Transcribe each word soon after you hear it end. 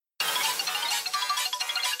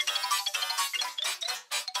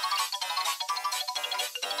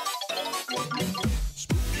Spooky,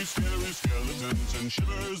 scary skeletons and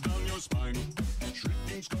shivers down your spine.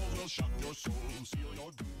 Shrieking skulls will shock your soul, seal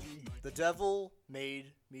your doom tonight. The Devil Made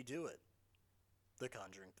Me Do It. The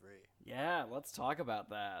Conjuring 3. Yeah, let's talk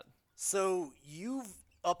about that. So,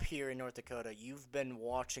 up here in North Dakota, you've been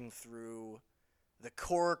watching through the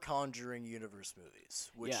core Conjuring universe movies.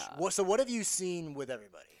 So what have you seen with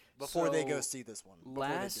everybody before they go see this one?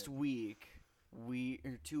 Last week,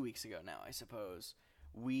 or 2 weeks ago now, I suppose,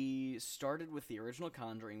 we started with the original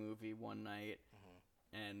Conjuring movie one night,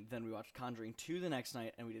 and then we watched Conjuring 2 the next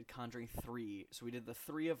night, and we did Conjuring 3. So we did the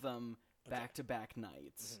three of them back-to-back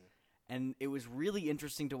nights. And it was really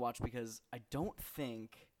interesting to watch because I don't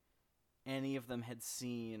think any of them had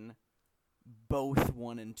seen both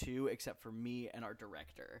 1 and 2 except for me and our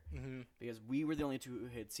director. Because we were the only two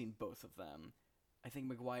who had seen both of them. I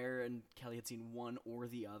think McGuire and Kelly had seen one or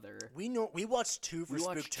the other. We watched 2 for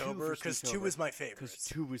Spooktober because 2 was my favorite. Because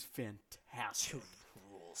 2 was fantastic. 2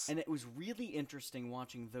 rules. And it was really interesting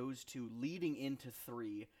watching those two leading into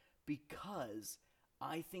 3 because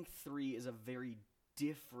I think 3 is a very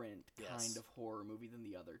different kind of horror movie than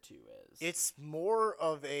the other 2 is. It's more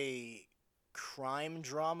of a crime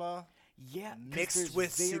drama mixed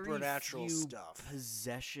with supernatural stuff.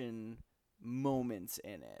 Possession moments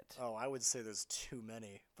in it. Oh, I would say there's too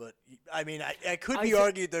many, but I mean, I could be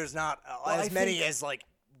argued there's not as many as like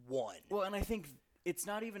 1. Well, and I think it's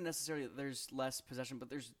not even necessarily that there's less possession, but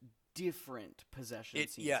there's different possession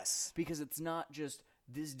scenes. Yes. Because it's not just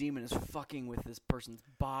this demon is fucking with this person's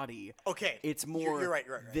body. Okay. It's more you're right.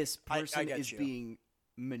 this person I is being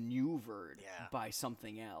maneuvered by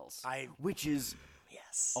something else. Which is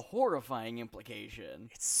a horrifying implication.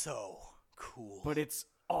 It's so cool. But it's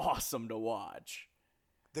awesome to watch.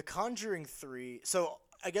 The Conjuring 3. So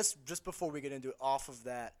I guess just before we get into it, off of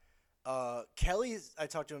that, Kelly, I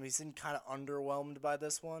talked to him, he seemed kind of underwhelmed by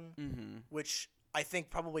this one, which I think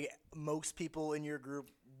probably most people in your group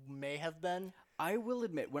may have been. I will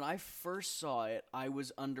admit, when I first saw it, I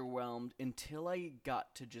was underwhelmed until I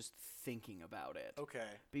got to just thinking about it. Okay.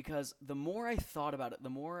 Because the more I thought about it,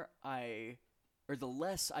 the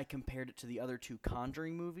less I compared it to the other 2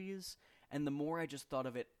 Conjuring movies, and the more I just thought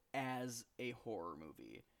of it as a horror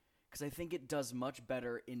movie. Because I think it does much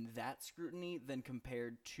better in that scrutiny than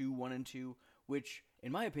compared to 1 and 2, which,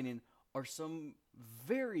 in my opinion, are some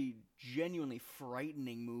very genuinely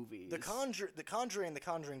frightening movies. The Conjuring and The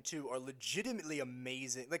Conjuring 2 are legitimately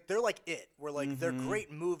amazing. Like, they're like it. Where, like, they're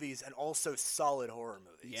great movies and also solid horror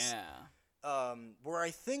movies. Yeah. Where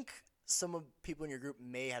I think some of people in your group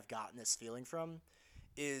may have gotten this feeling from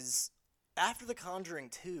is after The Conjuring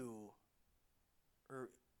 2, or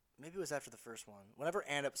maybe it was after the first one,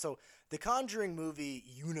 so the Conjuring movie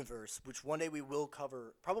universe, which one day we will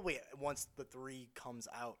cover, probably once the 3 comes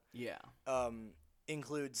out,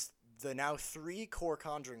 includes the now 3 core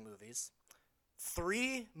Conjuring movies,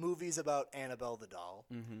 3 movies about Annabelle the doll,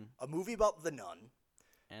 a movie about the nun,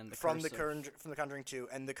 and from the Conjuring 2,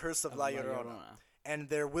 and The Curse of La Llorona. And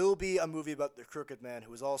there will be a movie about the Crooked Man,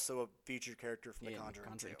 who is also a featured character from The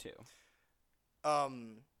Conjuring 2.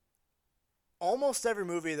 Almost every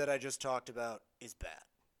movie that I just talked about is bad.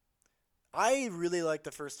 I really like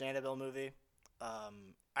the first Annabelle movie.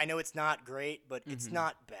 I know it's not great, but it's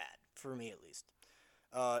not bad, for me at least.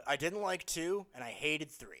 I didn't like 2, and I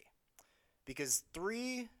hated 3. Because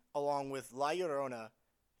 3, along with La Llorona,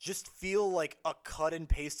 just feel like a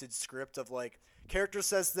cut-and-pasted script of, like, character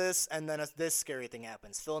says this, and then this scary thing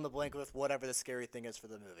happens. Fill in the blank with whatever the scary thing is for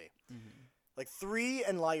the movie. Like, 3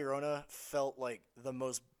 and La Llorona felt like the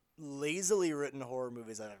most lazily written horror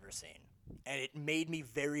movies I've ever seen. And it made me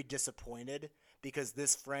very disappointed because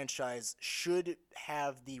this franchise should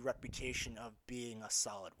have the reputation of being a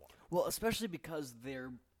solid one. Well, especially because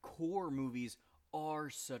their core movies are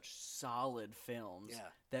such solid films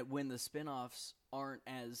that when the spin-offs aren't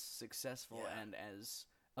as successful and as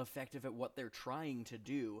effective at what they're trying to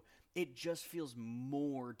do, it just feels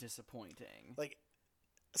more disappointing. Like,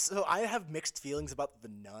 so I have mixed feelings about The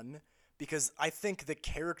Nun, because I think the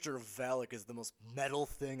character of Valak is the most metal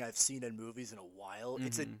thing I've seen in movies in a while.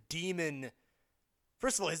 It's a demon.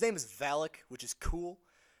 First of all, his name is Valak, which is cool.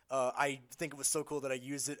 I think it was so cool that I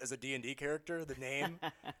used it as a D&D character, the name.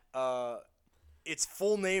 Its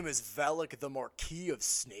full name is Valak the Marquis of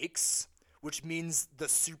Snakes, which means the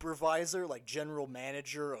supervisor, like general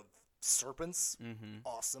manager of serpents.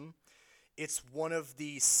 Awesome. It's one of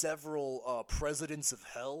the several presidents of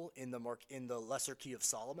hell in the Lesser Key of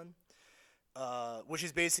Solomon. Which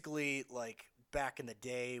is basically like back in the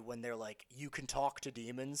day when they're like, you can talk to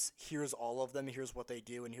demons, here's all of them, here's what they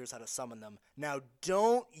do, and here's how to summon them. Now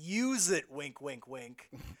don't use it, wink, wink, wink.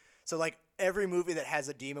 So, like, every movie that has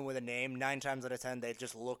a demon with a name, 9 times out of 10, they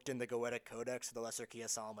just looked in the Goetic Codex of the Lesser Key of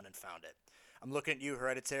Solomon and found it. I'm looking at you,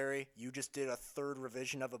 Hereditary. You just did a 3rd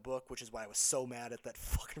revision of a book, which is why I was so mad at that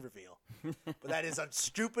fucking reveal. But that is a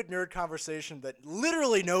stupid nerd conversation that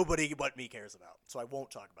literally nobody but me cares about, so I won't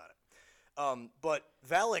talk about it. But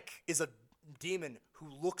Valak is a demon who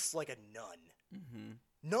looks like a nun. Mm-hmm.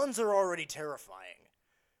 Nuns are already terrifying.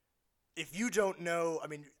 If you don't know, I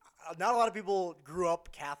mean, not a lot of people grew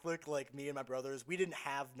up Catholic like me and my brothers. We didn't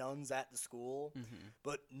have nuns at the school,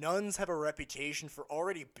 but nuns have a reputation for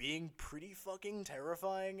already being pretty fucking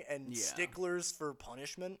terrifying and sticklers for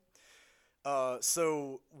punishment.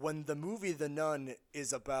 So when the movie The Nun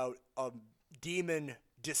is about a demon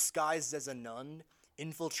disguised as a nun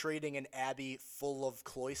infiltrating an abbey full of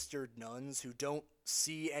cloistered nuns who don't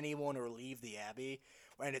see anyone or leave the abbey,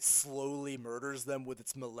 and it slowly murders them with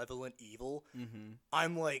its malevolent evil,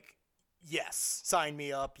 I'm like, yes, sign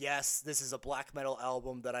me up. Yes, this is a black metal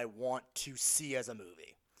album that I want to see as a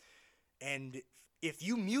movie. And if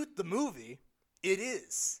you mute the movie, it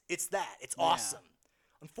is. It's that. It's awesome.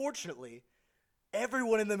 Unfortunately,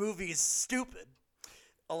 everyone in the movie is stupid.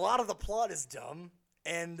 A lot of the plot is dumb,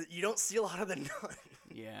 and you don't see a lot of the nun.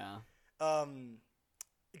 Yeah.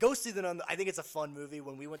 Go see The Nun. I think it's a fun movie.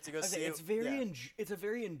 When we went to go see it, it's a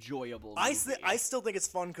very enjoyable movie. I still think it's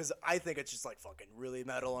fun because I think it's just like fucking really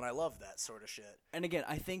metal, and I love that sort of shit. And again,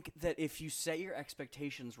 I think that if you set your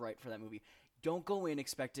expectations right for that movie, don't go in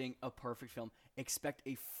expecting a perfect film. Expect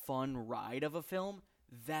a fun ride of a film.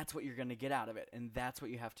 That's what you're going to get out of it, and that's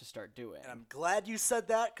what you have to start doing. And I'm glad you said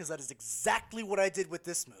that because that is exactly what I did with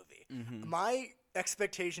this movie. Mm-hmm. My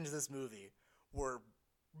expectations of this movie were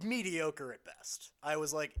mediocre at best. I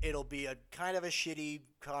was like, it'll be a kind of a shitty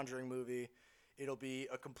Conjuring movie. It'll be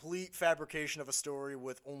a complete fabrication of a story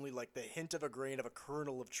with only like the hint of a grain of a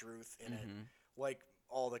kernel of truth in it, like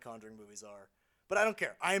all the Conjuring movies are. But I don't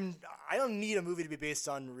care. I don't need a movie to be based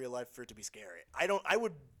on real life for it to be scary. I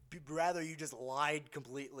would rather you just lied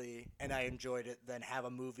completely and I enjoyed it than have a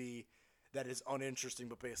movie that is uninteresting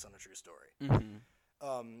but based on a true story.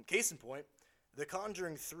 Case in point, The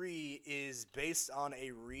Conjuring 3 is based on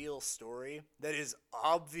a real story that is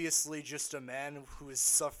obviously just a man who is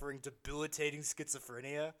suffering debilitating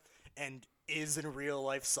schizophrenia and is in real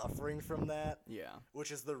life suffering from that. Yeah.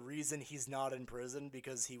 Which is the reason he's not in prison,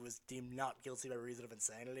 because he was deemed not guilty by reason of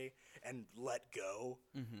insanity and let go.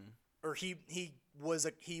 Or he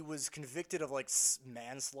was convicted of like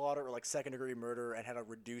manslaughter or like second-degree murder and had a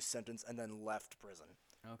reduced sentence and then left prison.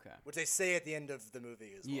 Okay. Which they say at the end of the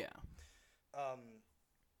movie as well. Yeah.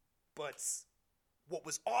 But what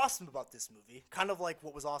was awesome about this movie, kind of like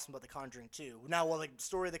what was awesome about The Conjuring 2. Now, while the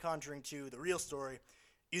story of The Conjuring 2, the real story,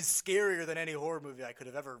 is scarier than any horror movie I could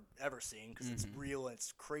have ever seen because it's real and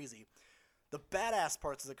it's crazy. The badass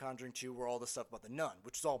parts of The Conjuring 2 were all the stuff about the nun,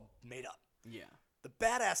 which is all made up. Yeah. The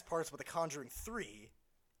badass parts about The Conjuring 3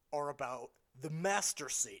 are about the master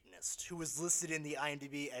Satanist, who was listed in the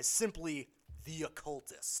IMDb as simply the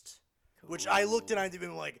occultist. Cool. Which I looked at IMDb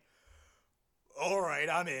and I'm like, all right,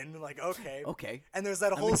 I'm in. Like, okay. Okay. And there's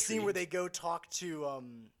that whole scene where they go talk to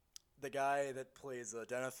the guy that plays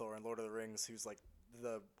Denethor in Lord of the Rings, who's like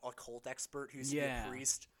the occult expert who used to be a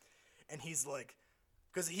priest. And he's like,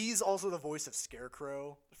 because he's also the voice of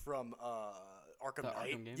Scarecrow from Arkham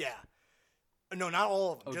Knight. Arkham games? Yeah. No, not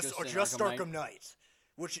all of them. Just Arkham Knight.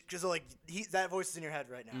 Which, because like that voice is in your head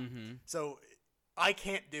right now. So I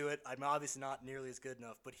can't do it. I'm obviously not nearly as good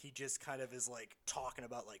enough, but he just kind of is like talking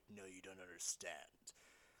about like, no, you don't understand.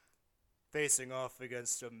 Facing off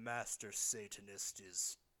against a master Satanist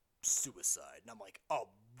is suicide. And I'm like, oh,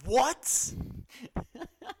 what?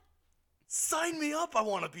 Sign me up. I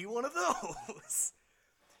want to be one of those.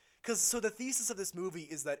 So the thesis of this movie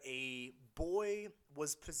is that a boy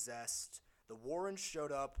was possessed. The Warrens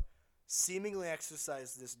showed up, seemingly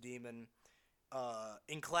exorcised this demon.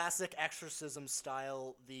 In classic exorcism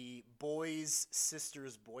style, the boy's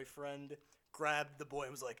sister's boyfriend grabbed the boy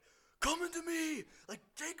and was like, come into me! Like,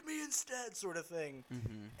 take me instead, sort of thing.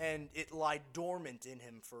 And it lied dormant in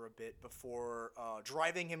him for a bit before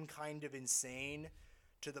driving him kind of insane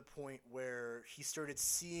to the point where he started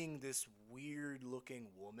seeing this weird-looking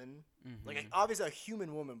woman. Like, obviously a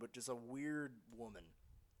human woman, but just a weird woman.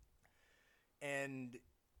 And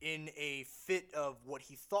in a fit of what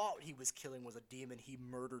he thought he was killing was a demon, he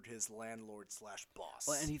murdered his landlord/boss.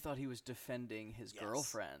 Well, and he thought he was defending his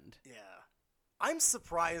girlfriend. Yeah. I'm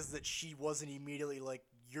surprised that she wasn't immediately like,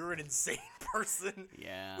 you're an insane person.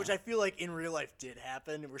 Yeah. Which I feel like in real life did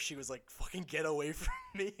happen, where she was like, fucking get away from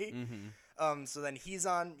me. So then he's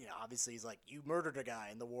on, obviously he's like, you murdered a guy,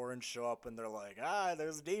 and the Warrens show up, and they're like,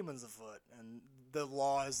 there's demons afoot, and the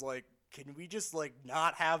law is like, can we just, like,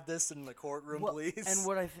 not have this in the courtroom, please?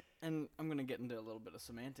 And and I'm gonna get into a little bit of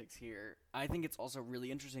semantics here. I think it's also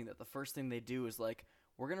really interesting that the first thing they do is like,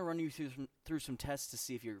 we're gonna run you through some tests to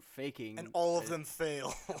see if you're faking, and all of them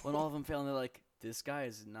fail. When all of them fail, and they're like, this guy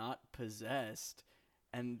is not possessed,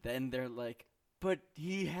 and then they're like, but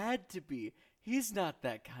he had to be. He's not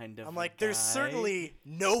that kind of. I'm like, guy. There's certainly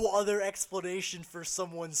no other explanation for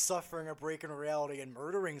someone suffering a break in reality and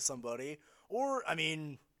murdering somebody, or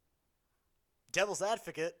devil's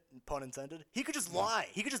advocate, pun intended, he could just lie.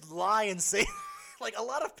 He could just lie and say, like, a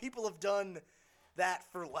lot of people have done that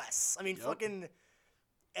for less. Fucking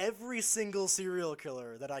every single serial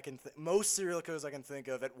killer that I can most serial killers I can think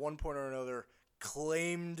of at one point or another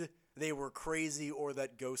claimed they were crazy or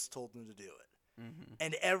that ghosts told them to do it. Mm-hmm.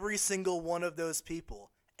 And every single one of those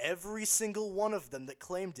people, every single one of them that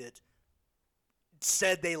claimed it,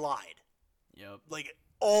 said they lied. Yep. Like,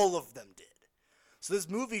 all of them did. So this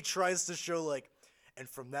movie tries to show, like, and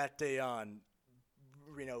from that day on,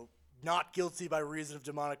 not guilty by reason of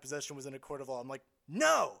demonic possession was in a court of law. I'm like,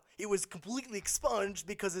 no! It was completely expunged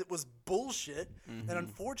because it was bullshit. Mm-hmm. And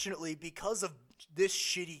unfortunately, because of this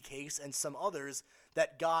shitty case and some others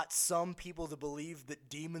that got some people to believe that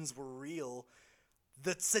demons were real,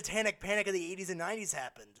 the satanic panic of the 80s and 90s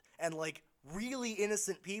happened. And, like, really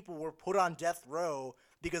innocent people were put on death row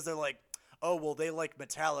because they're like, oh, well, they like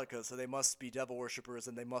Metallica, so they must be devil worshippers,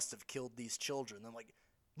 and they must have killed these children. I'm like,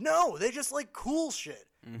 no, they just like cool shit.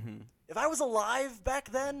 Mm-hmm. If I was alive back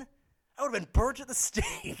then, I would have been burnt at the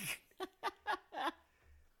stake.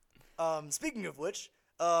 Speaking of which,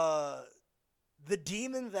 the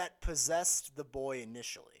demon that possessed the boy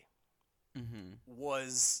initially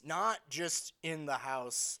was not just in the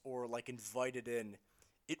house or, like, invited in.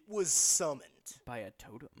 It was summoned. By a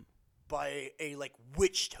totem. By a, like,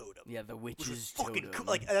 witch totem. Yeah, the witch's fucking totem. Cool.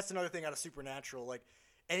 Like, that's another thing out of Supernatural. Like,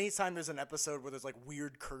 anytime there's an episode where there's, like,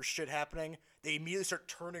 weird curse shit happening, they immediately start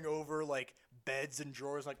turning over, like, beds and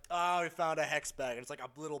drawers. Like, we found a hex bag. And it's, like,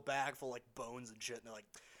 a little bag full of, like, bones and shit. And they're like,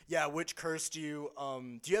 yeah, witch cursed you.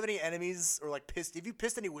 Do you have any enemies or, like, have you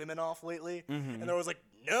pissed any women off lately? Mm-hmm. And they're always like,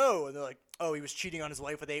 no. And they're like, oh, he was cheating on his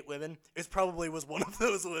wife with 8 women. It probably was one of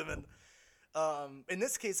those women. In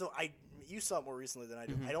this case, so you saw it more recently than I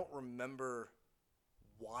do. Mm-hmm. I don't remember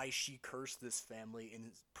why she cursed this family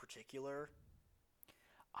in particular.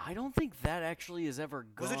 I don't think that actually has ever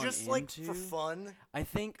gone into. Was it just like for fun? I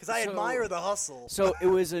think because I admire the hustle. So it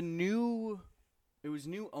was new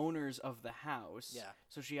owners of the house. Yeah.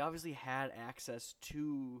 So she obviously had access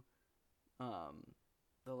to,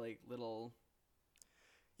 the like little.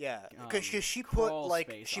 Yeah, because she put like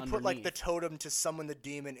the totem to summon the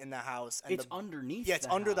demon in the house. And it's underneath. Yeah, it's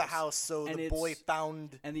under the house. So the boy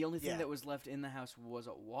found. And the only thing that was left in the house was a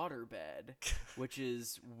waterbed, which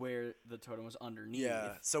is where the totem was underneath.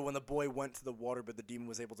 Yeah. So when the boy went to the waterbed, the demon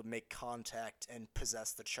was able to make contact and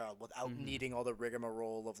possess the child without needing all the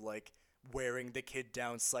rigmarole of, like, wearing the kid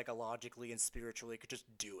down psychologically and spiritually. It could just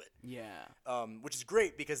do it. Yeah. Which is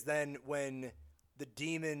great because then when the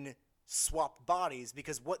demon swap bodies,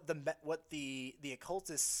 because what the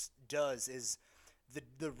occultist does is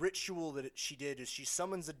the ritual that she did is she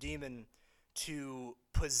summons a demon to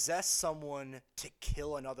possess someone to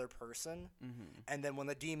kill another person, and then when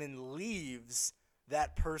the demon leaves,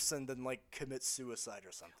 that person then, like, commits suicide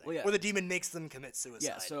or something. Well, yeah. Or the demon makes them commit suicide.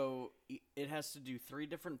 Yeah, so it has to do 3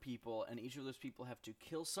 different people, and each of those people have to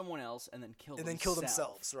kill someone else and then kill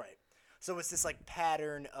themselves. Right. So it's this, like,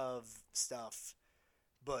 pattern of stuff,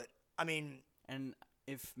 but I mean, and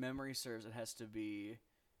if memory serves, it has to be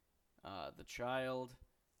the child,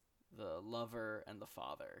 the lover, and the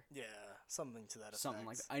father. Yeah, something to that effect. Something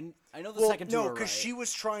like that. I know the second two are right. No, because she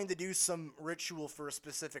was trying to do some ritual for a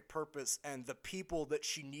specific purpose, and the people that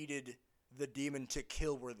she needed the demon to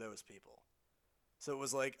kill were those people. So it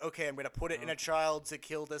was like, okay, I'm going to put it in a child to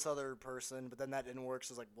kill this other person, but then that didn't work,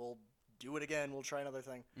 so it's like, we'll do it again, we'll try another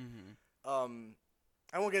thing. Mm-hmm.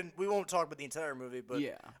 We won't talk about the entire movie, but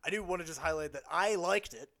yeah. I do want to just highlight that I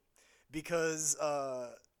liked it because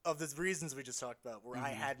of the reasons we just talked about, where I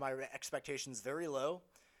had my expectations very low.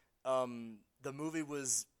 The movie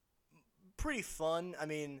was pretty fun. I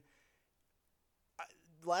mean,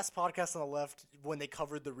 last podcast on the left, when they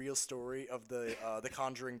covered the real story of the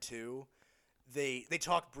Conjuring 2, they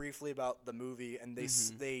talked briefly about the movie, and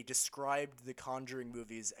they described the Conjuring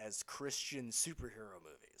movies as Christian superhero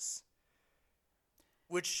movies.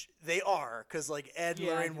 Which they are, because, like, Ed and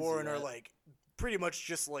Lorraine Warren are, like, pretty much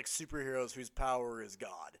just, like, superheroes whose power is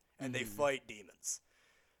God, and they fight demons.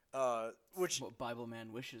 Which what Bible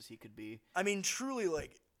Man wishes he could be. I mean, truly,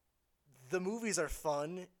 like, the movies are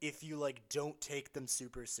fun if you, like, don't take them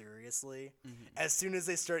super seriously. Mm-hmm. As soon as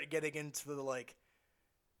they start getting into the, like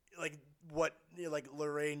what, you know, like,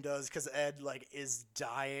 Lorraine does, because Ed, like, is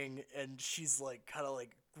dying, and she's, like, kind of,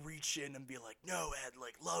 like, reach in and be like, no, Ed,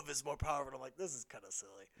 like, love is more powerful. And I'm like, this is kind of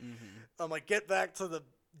silly. Mm-hmm. I'm like, get back to the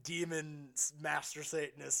demon master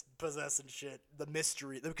Satanist possessing shit, the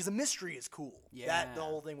mystery, because the mystery is cool. Yeah. The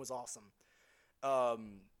whole thing was awesome.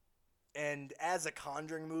 And as a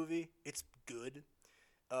Conjuring movie, it's good.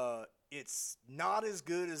 It's not as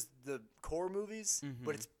good as the core movies,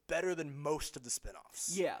 but it's better than most of the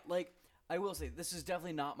spin-offs. Yeah, like, I will say, this is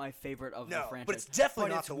definitely not my favorite of the franchise. But it's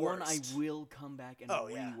definitely not the one worst. I will come back and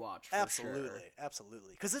rewatch for Absolutely, sure.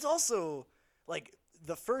 Absolutely. Because it's also, like,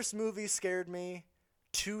 the first movie scared me.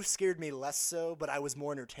 2 scared me less so, but I was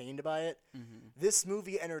more entertained by it. Mm-hmm. This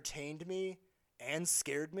movie entertained me and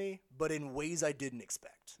scared me, but in ways I didn't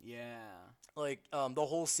expect. Yeah. Like, the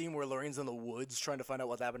whole scene where Lorraine's in the woods trying to find out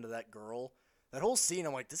what happened to that girl. That whole scene,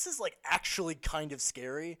 I'm like, this is, like, actually kind of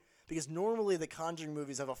scary. Because normally the Conjuring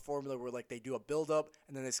movies have a formula where, like, they do a build-up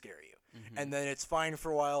and then they scare you. Mm-hmm. And then it's fine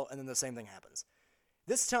for a while and then the same thing happens.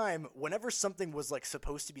 This time, whenever something was, like,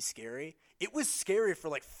 supposed to be scary, it was scary for,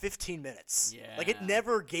 like, 15 minutes. Yeah. Like, it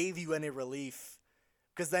never gave you any relief.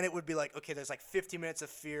 Because then it would be like, okay, there's, like, 15 minutes of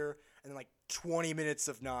fear and then, like, 20 minutes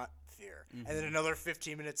of not fear. Mm-hmm. And then another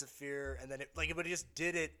 15 minutes of fear. And then it just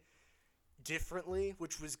did it differently,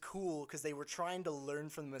 which was cool because they were trying to learn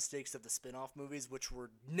from the mistakes of the spin-off movies, which were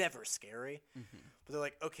never scary. Mm-hmm. But they're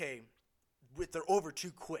like, okay, they're over too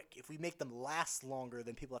quick. If we make them last longer,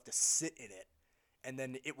 then people have to sit in it, and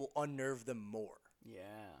then it will unnerve them more. Yeah.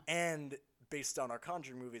 And based on our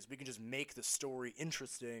Conjuring movies, we can just make the story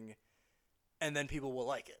interesting, and then people will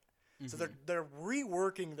like it. Mm-hmm. So they're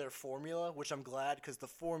reworking their formula, which I'm glad, because the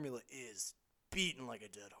formula is beaten like a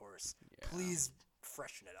dead horse. Yeah. Please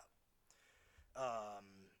freshen it up.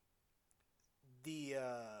 The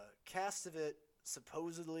cast of it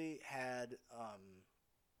supposedly had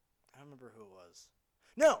I don't remember who it was.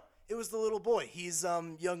 No, it was the little boy. He's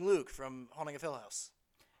young Luke from Haunting of Hill House.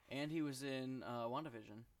 And he was in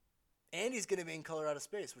WandaVision. And he's gonna be in Color Out of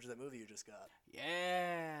Space, which is that movie you just got.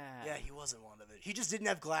 Yeah. Yeah, he was in WandaVision. He just didn't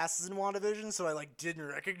have glasses in WandaVision, so I didn't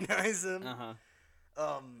recognize him.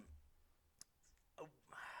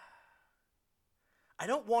 I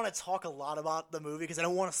don't want to talk a lot about the movie because I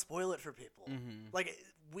don't want to spoil it for people. Mm-hmm.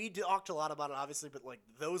 We talked a lot about it, obviously, but,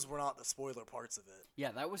 those were not the spoiler parts of it.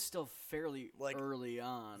 Yeah, that was still fairly early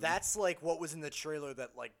on. That's, what was in the trailer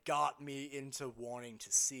that, got me into wanting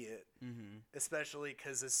to see it. Mm-hmm. Especially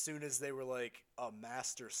because as soon as they were, a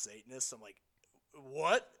master Satanist, I'm like,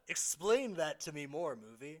 what? Explain that to me more,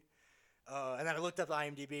 movie. And then I looked up the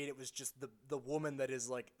IMDb, and it was just the woman that is,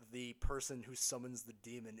 the person who summons the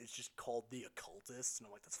demon is just called the Occultist, and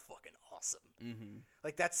I'm like, that's fucking awesome. Mm-hmm.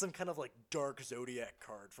 That's some kind of, dark Zodiac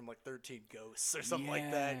card from, 13 Ghosts or something like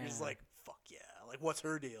that. You're just like, fuck yeah. What's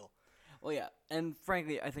her deal? Well, yeah, and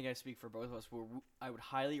frankly, I think I speak for both of us, where I would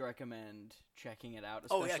highly recommend checking it out,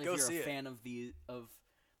 especially if you're a fan of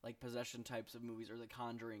possession types of movies or the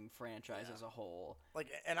Conjuring franchise as a whole.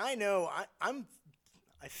 And I know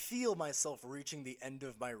I feel myself reaching the end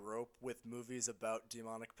of my rope with movies about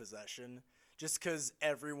demonic possession, just because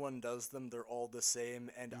everyone does them. They're all the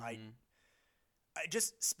same, and I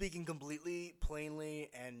just speaking completely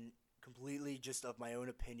plainly and completely just of my own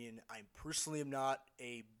opinion, I personally am not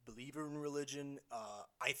a believer in religion.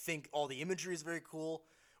 I think all the imagery is very cool,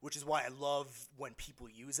 which is why I love when people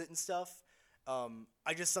use it and stuff.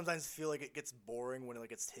 I just sometimes feel like it gets boring when it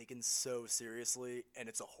gets taken so seriously and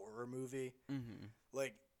it's a horror movie. Mm-hmm.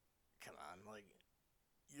 Come on,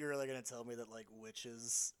 you're really gonna tell me that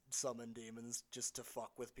witches summon demons just to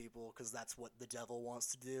fuck with people because that's what the devil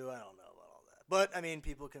wants to do? I don't know about all that. But, I mean,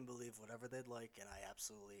 people can believe whatever they'd like, and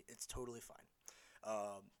it's totally fine.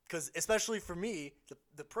 Because, especially for me,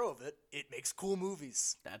 the pro of it, it makes cool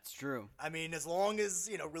movies. That's true. I mean, as long as,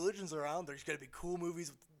 religion's around, there's gonna be cool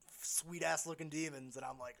movies with sweet-ass looking demons, and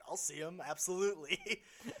I'm like, I'll see them, absolutely.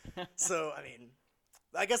 So, I mean,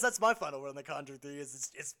 I guess that's my final word on The Conjuring 3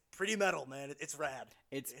 is it's pretty metal, man. It's rad.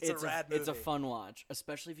 It's a rad movie. It's a fun watch,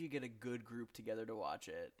 especially if you get a good group together to watch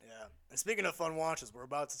it. Yeah. And speaking of fun watches, we're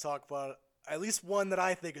about to talk about at least one that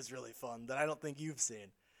I think is really fun that I don't think you've seen.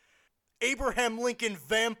 Abraham Lincoln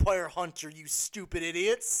Vampire Hunter, you stupid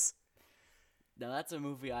idiots. Now, that's a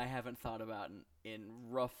movie I haven't thought about in in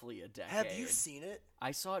roughly a decade. Have you seen it?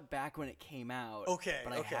 I saw it back when it came out. Okay,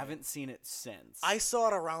 but I haven't seen it since. I saw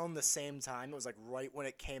it around the same time. It was like right when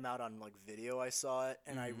it came out on like video. I saw it,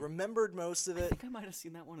 and I remembered most of it. I think I might have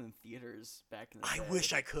seen that one in theaters back in the day. I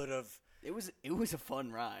wish I could have. It was a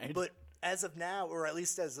fun ride. But as of now, or at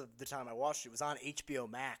least as of the time I watched it, it was on HBO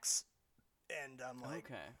Max, and I'm like,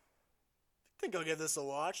 okay, I think I'll give this a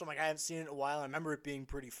watch. I'm like, I haven't seen it in a while. I remember it being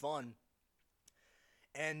pretty fun.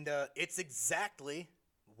 And it's exactly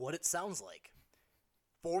what it sounds like.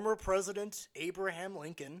 Former President Abraham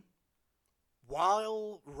Lincoln,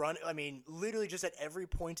 while literally just at every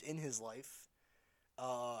point in his life,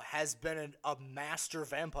 has been a master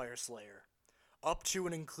vampire slayer, up to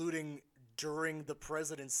and including during the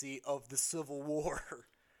presidency of the Civil War.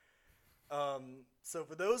 So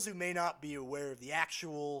for those who may not be aware of the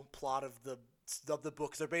actual plot of the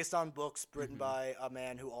books, they're based on books written by a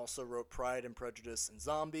man who also wrote Pride and Prejudice and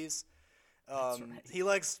Zombies. That's right. He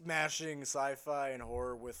likes mashing sci-fi and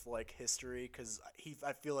horror with like history because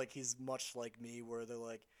I feel like he's much like me, where they're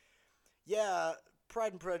like, yeah,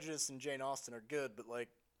 Pride and Prejudice and Jane Austen are good, but like,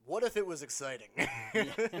 what if it was exciting?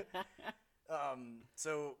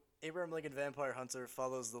 So Abraham Lincoln Vampire Hunter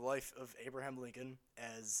follows the life of Abraham Lincoln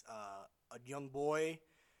as a young boy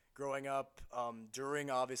growing up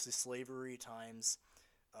during, obviously, slavery times.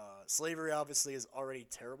 Slavery, obviously, is already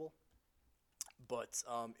terrible, but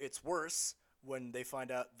it's worse when they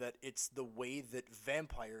find out that it's the way that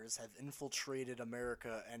vampires have infiltrated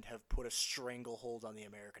America and have put a stranglehold on the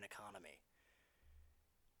American economy.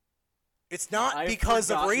 It's not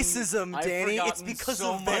because of racism, Danny. It's because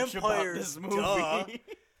of vampires. Duh.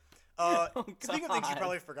 Speaking of things you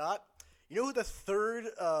probably forgot, you know who the third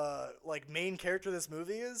main character of this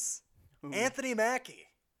movie is? Who? Anthony Mackie.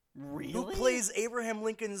 Really? Who plays Abraham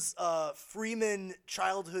Lincoln's Freeman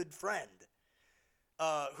childhood friend.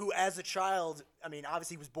 Who, as a child,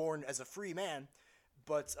 obviously he was born as a free man,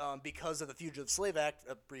 but because of the Fugitive Slave Act,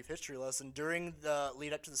 a brief history lesson, during the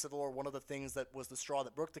lead up to the Civil War, one of the things that was the straw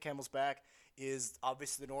that broke the camel's back is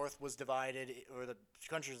obviously the North was divided, or the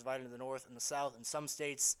country was divided into the North and the South. In some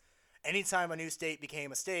states, anytime a new state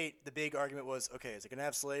became a state, the big argument was, okay, is it going to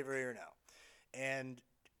have slavery or no? And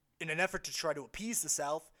in an effort to try to appease the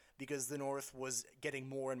South, because the North was getting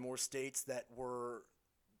more and more states that were,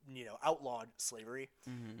 outlawed slavery,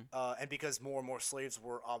 and because more and more slaves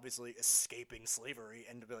were obviously escaping slavery,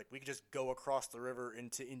 and to be like, we could just go across the river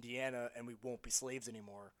into Indiana and we won't be slaves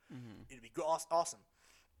anymore. It'd be awesome.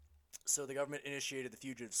 So the government initiated the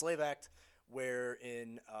Fugitive Slave Act,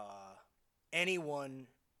 wherein anyone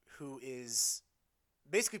who is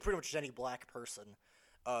basically pretty much any black person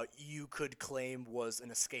you could claim was an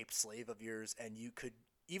escaped slave of yours, and you could,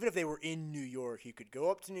 even if they were in New York, you could go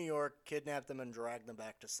up to New York, kidnap them, and drag them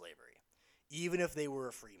back to slavery, even if they were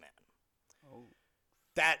a free man. Oh.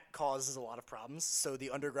 That causes a lot of problems. So the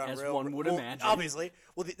Underground Railroad, one would imagine, obviously,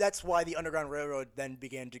 that's why the Underground Railroad then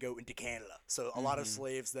began to go into Canada. So a lot of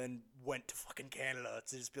slaves then went to fucking Canada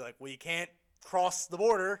to just be like, well, you can't cross the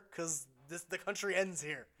border because the country ends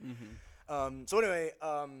here. So anyway,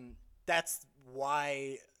 that's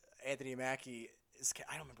why Anthony Mackie is.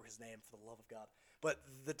 I don't remember his name, for the love of God. But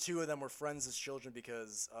the two of them were friends as children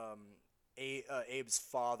because Abe's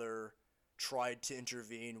father tried to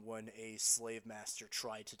intervene when a slave master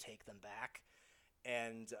tried to take them back.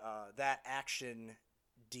 And that action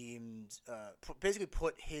basically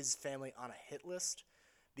put his family on a hit list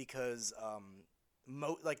because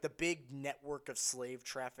the big network of slave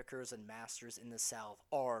traffickers and masters in the South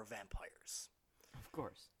are vampires. Of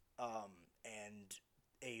course. And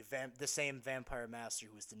the same vampire master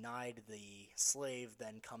who was denied the slave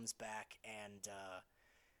then comes back and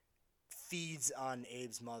feeds on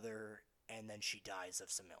Abe's mother, and then she dies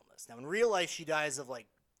of some illness. Now, in real life, she dies of,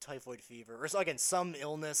 typhoid fever, or, again, some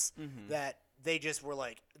illness that they just were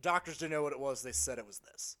doctors didn't know what it was, they said it was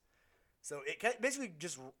this. So it basically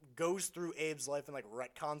just goes through Abe's life and,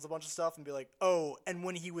 retcons a bunch of stuff and be like, oh, and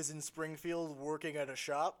when he was in Springfield working at a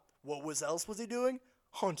shop, what else was he doing?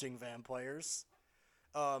 Hunting vampires.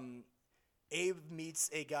 Abe meets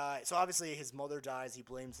a guy. So obviously his mother dies. He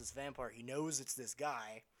blames this vampire. He knows it's this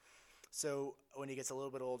guy. So when he gets a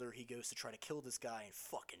little bit older, he goes to try to kill this guy and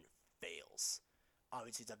fucking fails.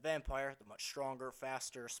 Obviously he's a vampire. They're much stronger,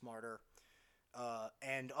 faster, smarter.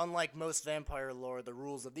 And unlike most vampire lore, the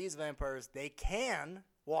rules of these vampires, they can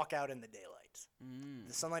walk out in the daylight.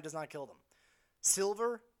 The sunlight does not kill them.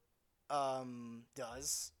 Silver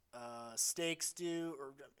does. Steaks do,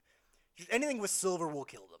 or anything with silver will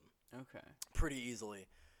kill them. Okay. Pretty easily.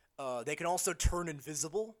 They can also turn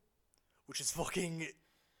invisible, which is fucking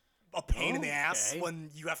a pain in the ass when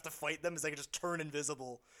you have to fight them, is they can just turn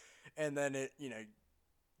invisible. and then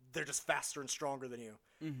they're just faster and stronger than you.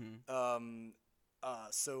 Mm-hmm.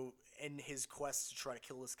 So in his quest to try to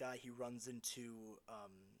kill this guy, he runs into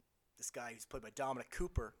this guy who's played by Dominic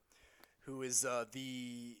Cooper, who is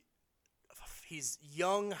he's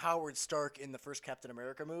young Howard Stark in the first Captain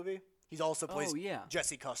America movie. He's also plays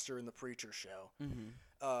Jesse Custer in the Preacher show.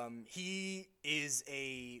 Mm-hmm. He is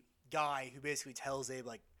a guy who basically tells Abe,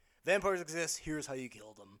 like, vampires exist, here's how you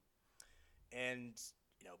kill them. And,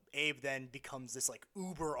 Abe then becomes this, like,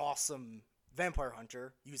 uber awesome vampire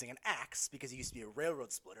hunter using an axe, because he used to be a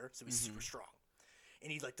railroad splitter, so he's super strong.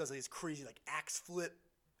 And he, like, does these crazy, like, axe flip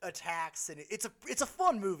attacks, and it's a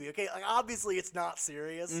fun movie, okay? Like, obviously it's not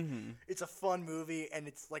serious. Mm-hmm. It's a fun movie, and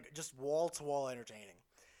it's, like, just wall-to-wall entertaining.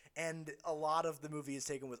 And a lot of the movie is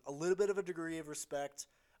taken with a little bit of a degree of respect.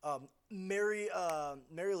 Mary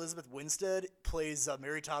Elizabeth Winstead plays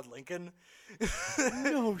Mary Todd Lincoln.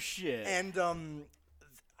 No shit. And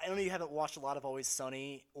I know you haven't watched a lot of Always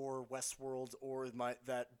Sunny or Westworld or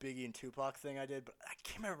that Biggie and Tupac thing I did, but I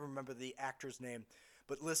can't remember the actor's name.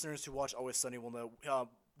 But listeners who watch Always Sunny will know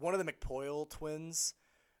one of the McPoyle twins,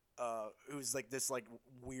 who's like this like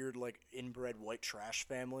weird like inbred white trash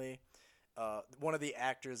family. One of the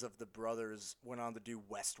actors of the brothers went on to do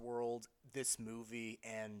Westworld, this movie,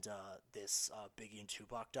 and this Biggie and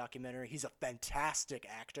Tupac documentary. He's a fantastic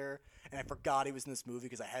actor, and I forgot he was in this movie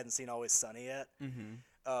because I hadn't seen Always Sunny yet.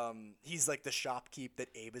 Mm-hmm. He's like the shopkeep that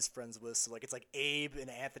Abe is friends with. So like it's like Abe and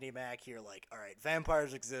Anthony Mackie are like, all right,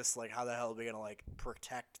 vampires exist. Like, how the hell are we gonna like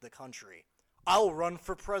protect the country? I'll run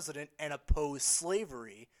for president and oppose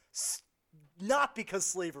slavery, not because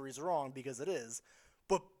slavery is wrong, because it is,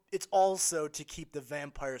 but it's also to keep the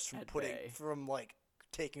vampires from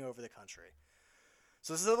taking over the country.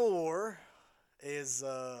 So Civil War is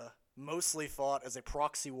mostly fought as a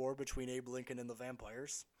proxy war between Abe Lincoln and the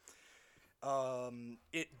vampires.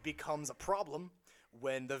 It becomes a problem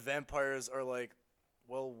when the vampires are like,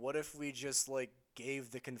 well, what if we just like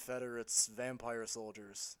gave the Confederates vampire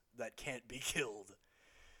soldiers that can't be killed?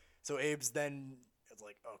 So Abe's then it's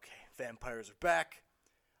like, okay, vampires are back.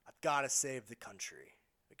 I've got to save the country.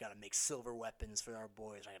 We got to make silver weapons for our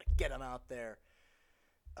boys. I got to get them out there.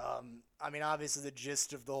 I mean, obviously the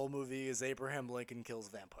gist of the whole movie is Abraham Lincoln kills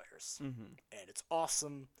vampires. Mm-hmm. And it's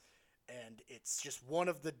awesome. And it's just one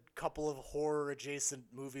of the couple of horror-adjacent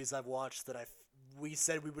movies I've watched that we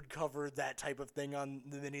said we would cover that type of thing on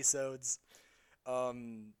the minisodes.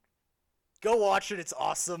 Go watch it. It's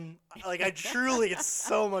awesome. Like, it's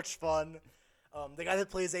so much fun. The guy that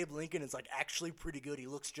plays Abe Lincoln is, like, actually pretty good. He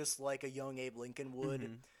looks just like a young Abe Lincoln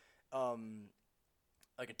would. Mm-hmm.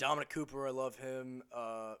 Like, Dominic Cooper, I love him.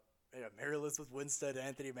 Mary Elizabeth Winstead,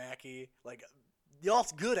 Anthony Mackie. Like, y'all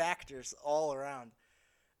good actors all around.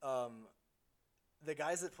 The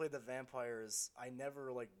guys that played the vampires, I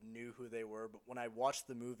never, like, knew who they were, but when I watched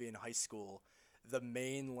the movie in high school, the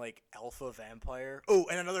main, like, alpha vampire... Oh,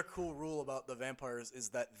 and another cool rule about the vampires is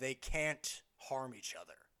that they can't harm each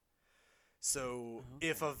other. So,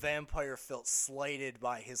 if a vampire felt slighted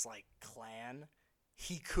by his, like, clan,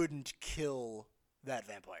 he couldn't kill that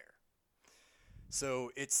vampire.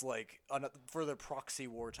 So, it's, like, further proxy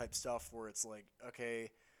war type stuff where it's like,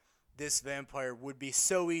 okay... This vampire would be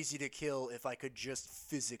so easy to kill if I could just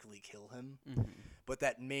physically kill him. Mm-hmm. But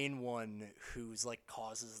that main one who's, like,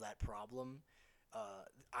 causes that problem,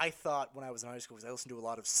 I thought when I was in high school, because I listened to a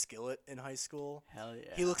lot of Skillet in high school. Hell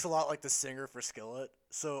yeah. He looks a lot like the singer for Skillet.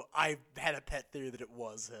 So I had a pet theory that it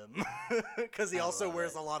was him. Because he also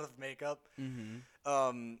wears a lot of makeup.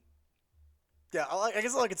 Mm-hmm. Yeah, I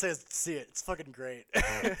guess all I can say is see it. It's fucking great.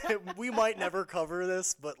 We might never cover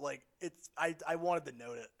this, but, like, I wanted to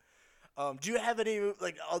note it. Do you have any,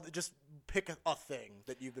 like, just pick a thing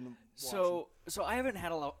that you've been watching? So I haven't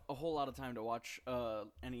had a whole lot of time to watch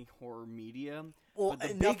any horror media. Well, but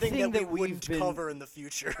the nothing big thing that we wouldn't cover in the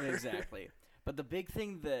future. Exactly. But the big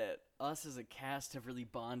thing that us as a cast have really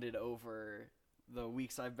bonded over the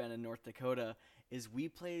weeks I've been in North Dakota is we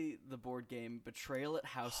play the board game Betrayal at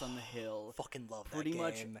House on the Hill. Fucking love that pretty game.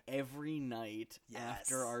 much every night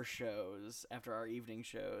Yes. after our evening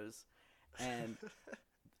shows. And...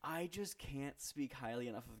 I just can't speak highly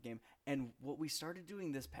enough of the game. And what we started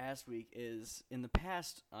doing this past week is, in the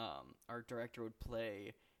past, our director would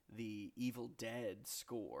play the Evil Dead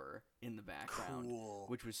score in the background,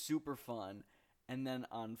 which was super fun. And then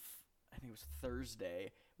on, I think it was Thursday,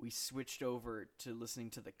 we switched over to listening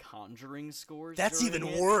to the Conjuring scores. That's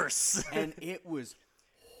even worse. And it was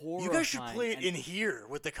horrifying. You guys should play it in here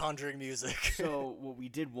with the Conjuring music. So what we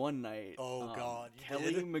did one night. Oh God,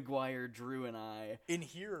 Kelly McGuire, Drew, and I in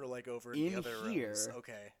here, or like over in the other rooms.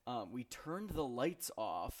 Okay. We turned the lights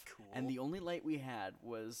off, cool. and the only light we had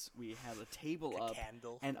a table up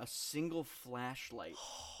candle. and a single flashlight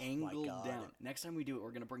angled down. Next time we do it,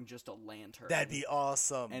 we're gonna bring just a lantern. That'd be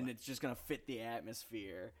awesome. And it's just gonna fit the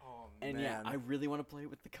atmosphere. Oh and man. yeah, I really want to play it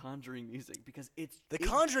with the Conjuring music because the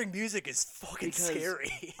Conjuring music is fucking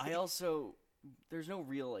scary. There's no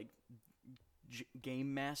real like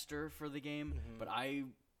game master for the game, but I,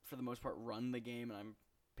 for the most part, run the game and I'm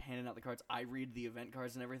handing out the cards. I read the event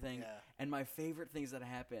cards and everything. Yeah. And my favorite things that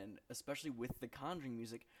happen, especially with the Conjuring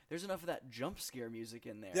music, there's enough of that jump scare music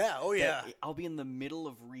in there. Yeah, oh yeah. I'll be in the middle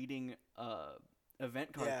of reading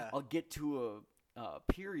event card. Yeah. I'll get to a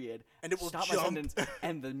period and it will stop jump my sentence,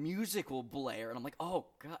 and the music will blare, and I'm like, oh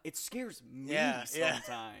God, it scares me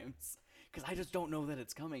sometimes. Because I just don't know that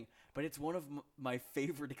it's coming. But it's one of my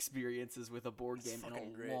favorite experiences with a board game in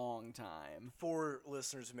a long time. For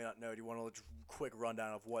listeners who may not know, do you want a quick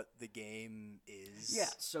rundown of what the game is? Yeah,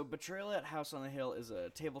 so Betrayal at House on the Hill is a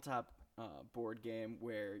tabletop board game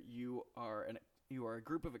where you are a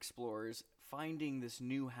group of explorers finding this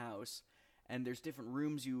new house, and there's different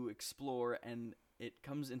rooms you explore, and it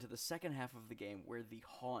comes into the second half of the game where the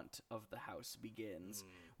haunt of the house begins,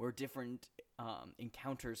 where different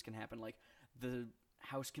encounters can happen. Like, the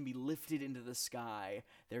house can be lifted into the sky.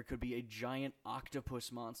 There could be a giant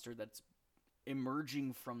octopus monster that's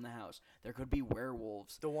emerging from the house. There could be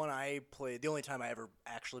werewolves. The one I played, the only time I ever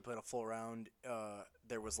actually played a full round,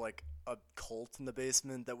 there was like a cult in the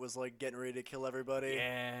basement that was like getting ready to kill everybody.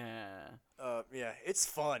 Yeah, it's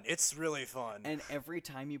fun. It's really fun. And every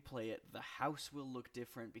time you play it, the house will look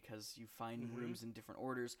different because you find rooms in different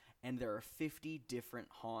orders, and there are 50 different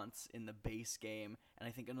haunts in the base game, and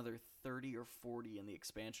I think another 30 or 40 in the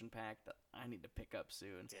expansion pack that I need to pick up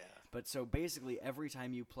soon. Yeah. But so basically, every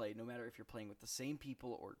time you play, no matter if you're playing with the same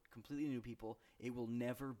people or completely new people, it will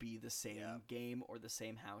never be the same game or the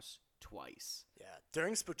same house twice. Yeah.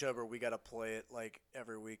 During Spooktober, we got to play it like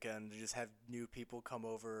every weekend to just have new people come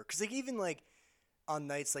over. Because like, even like on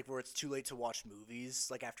nights like where it's too late to watch movies,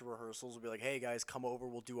 like after rehearsals, we'll be like, hey guys, come over.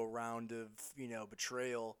 We'll do a round of,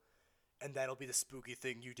 Betrayal. And that'll be the spooky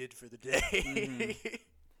thing you did for the day.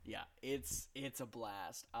 Yeah, it's a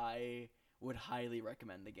blast. I would highly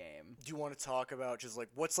recommend the game. Do you want to talk about just like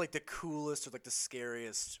what's like the coolest or like the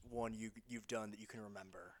scariest one you've done that you can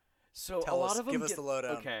remember? So Tell a lot us, of them give us the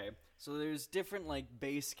lowdown. Okay, so there's different like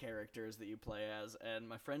base characters that you play as, and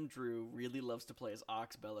my friend Drew really loves to play as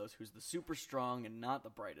Ox Bellows, who's the super strong and not the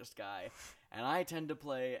brightest guy, and I tend to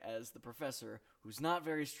play as the professor, who's not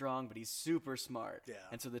very strong but he's super smart. Yeah.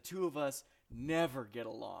 And so the two of us never get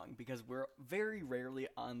along because we're very rarely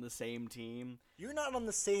on the same team. You're not on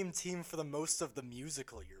the same team for the most of the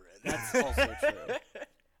musical you're in. That's also true.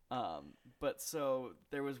 But so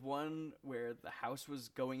there was one where the house was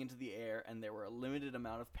going into the air and there were a limited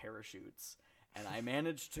amount of parachutes, and I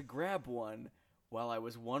managed to grab one while I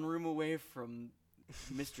was one room away from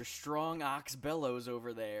Mr. Strong Ox Bellows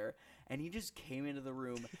over there, and he just came into the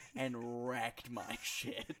room and wrecked my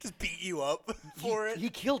shit. Just beat you up for it? He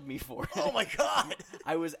killed me for it. Oh my God!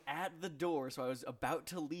 I was at the door, so I was about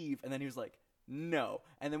to leave, and then he was like, no.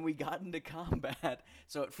 And then we got into combat.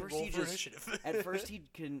 So at first he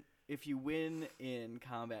can, if you win in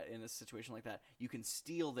combat in a situation like that, you can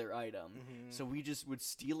steal their item. So we just would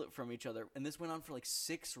steal it from each other. And this went on for like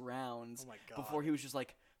 6 rounds before he was just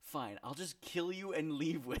like, fine, I'll just kill you and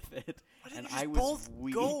leave with it. Why didn't and you just I was both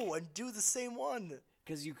weak. go and do the same one?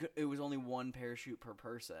 Because it was only one parachute per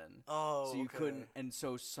person. Oh, so you couldn't, and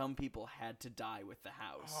so some people had to die with the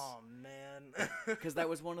house. Oh man! Because that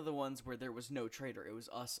was one of the ones where there was no traitor; it was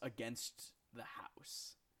us against the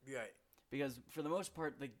house. Right. Because for the most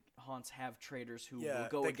part, the haunts have traitors who will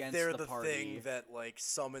go like against they're the party. They're the thing that like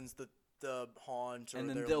summons the haunt, or and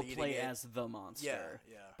then they're they'll leading play it. as the monster.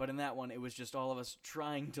 Yeah. But in that one, it was just all of us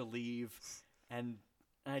trying to leave, and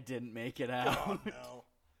I didn't make it out. Oh no!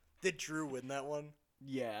 Did Drew win that one?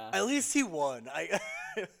 Yeah. At least he won.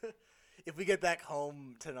 If we get back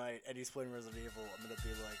home tonight and he's playing Resident Evil, I'm gonna be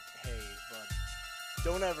like, hey, bud,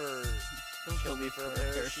 don't kill me for a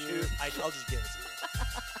parachute. I'll just give it to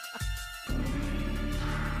you.